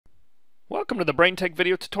Welcome to the Braintek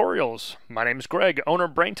video tutorials. My name is Greg, owner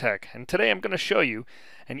of Braintek, and today I'm going to show you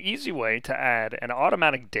an easy way to add an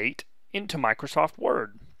automatic date into Microsoft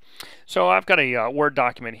Word. So I've got a Word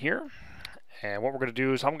document here, and what we're going to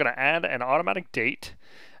do is I'm going to add an automatic date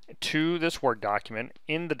to this Word document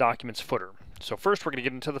in the document's footer. So first we're going to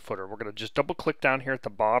get into the footer. We're going to just double click down here at the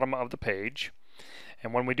bottom of the page,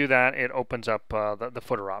 and when we do that it opens up the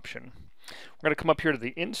footer option. We're going to come up here to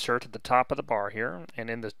the insert at the top of the bar here, and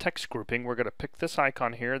in the text grouping we're going to pick this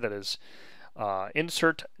icon here that is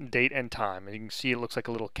insert date and time, and you can see it looks like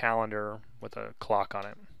a little calendar with a clock on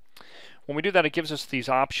it. When we do that, it gives us these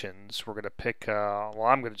options. We're going to pick, well,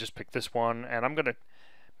 I'm going to just pick this one, and I'm going to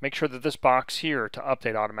make sure that this box here to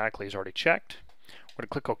update automatically is already checked. We're going to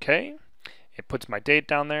click OK. It puts my date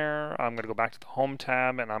down there. I'm going to go back to the Home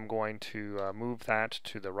tab, and I'm going to move that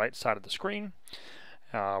to the right side of the screen.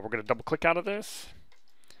 We're going to double click out of this,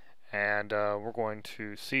 and we're going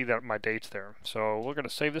to see that my date's there. So we're going to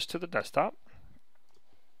save this to the desktop.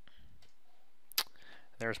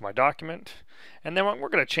 There's my document, and then we're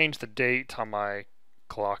going to change the date on my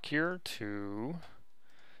clock here to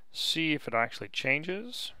see if it actually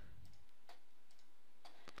changes.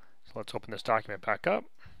 So let's open this document back up,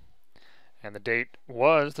 and the date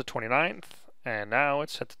was the 29th, and now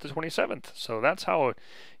it's set to the 27th. So that's how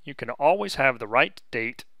you can always have the right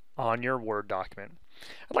date on your Word document.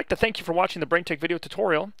 I'd like to thank you for watching the Braintek video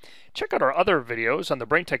tutorial. Check out our other videos on the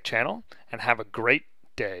Braintek channel, and have a great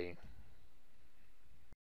day.